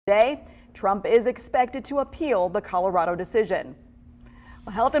Today, Trump is expected to appeal the Colorado decision.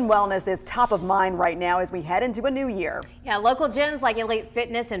 Well, health and wellness is top of mind right now as we head into a new year. Yeah, local gyms like Elite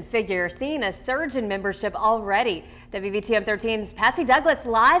Fitness and Figure are seeing a surge in membership already. WVTM 13's Patsy Douglas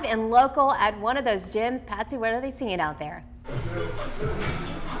live and local at one of those gyms. Patsy, what are they seeing out there?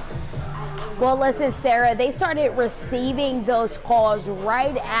 Well, listen, Sarah, they started receiving those calls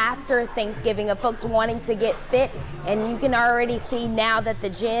right after Thanksgiving of folks wanting to get fit. And you can already see now that the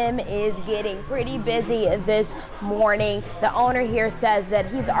gym is getting pretty busy this morning. The owner here says that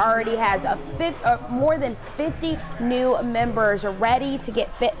he's already has more than 50 new members ready to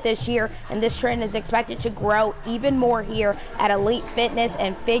get fit this year. And this trend is expected to grow even more here at Elite Fitness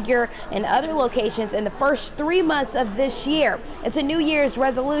and Figure and other locations in the first 3 months of this year. It's a New Year's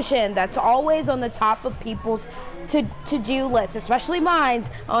resolution that's always on the top of people's to-do list, especially mine's.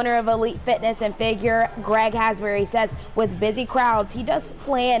 Owner of Elite Fitness and Figure, Greg Hasbury, says with busy crowds, he does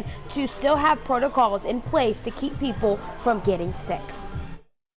plan to still have protocols in place to keep people from getting sick.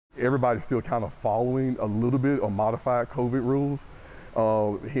 Everybody's still kind of following a little bit of modified COVID rules.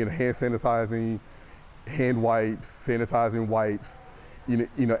 Hand sanitizing, hand wipes, sanitizing wipes, you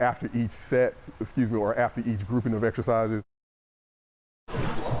know, after each set, or after each grouping of exercises.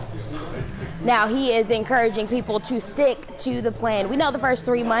 Now he is encouraging people to stick to the plan. We know the first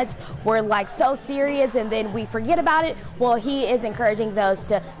 3 months were like so serious and then we forget about it. Well, he is encouraging those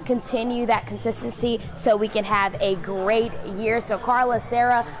to continue that consistency so we can have a great year. So Carla,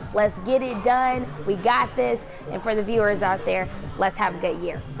 Sarah, let's get it done. We got this. And for the viewers out there, let's have a good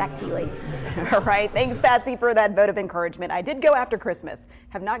year. Back to you, ladies. All right. Thanks, Patsy, for that vote of encouragement. I did go after Christmas.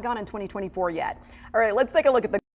 Have not gone in 2024 yet. All right, let's take a look at the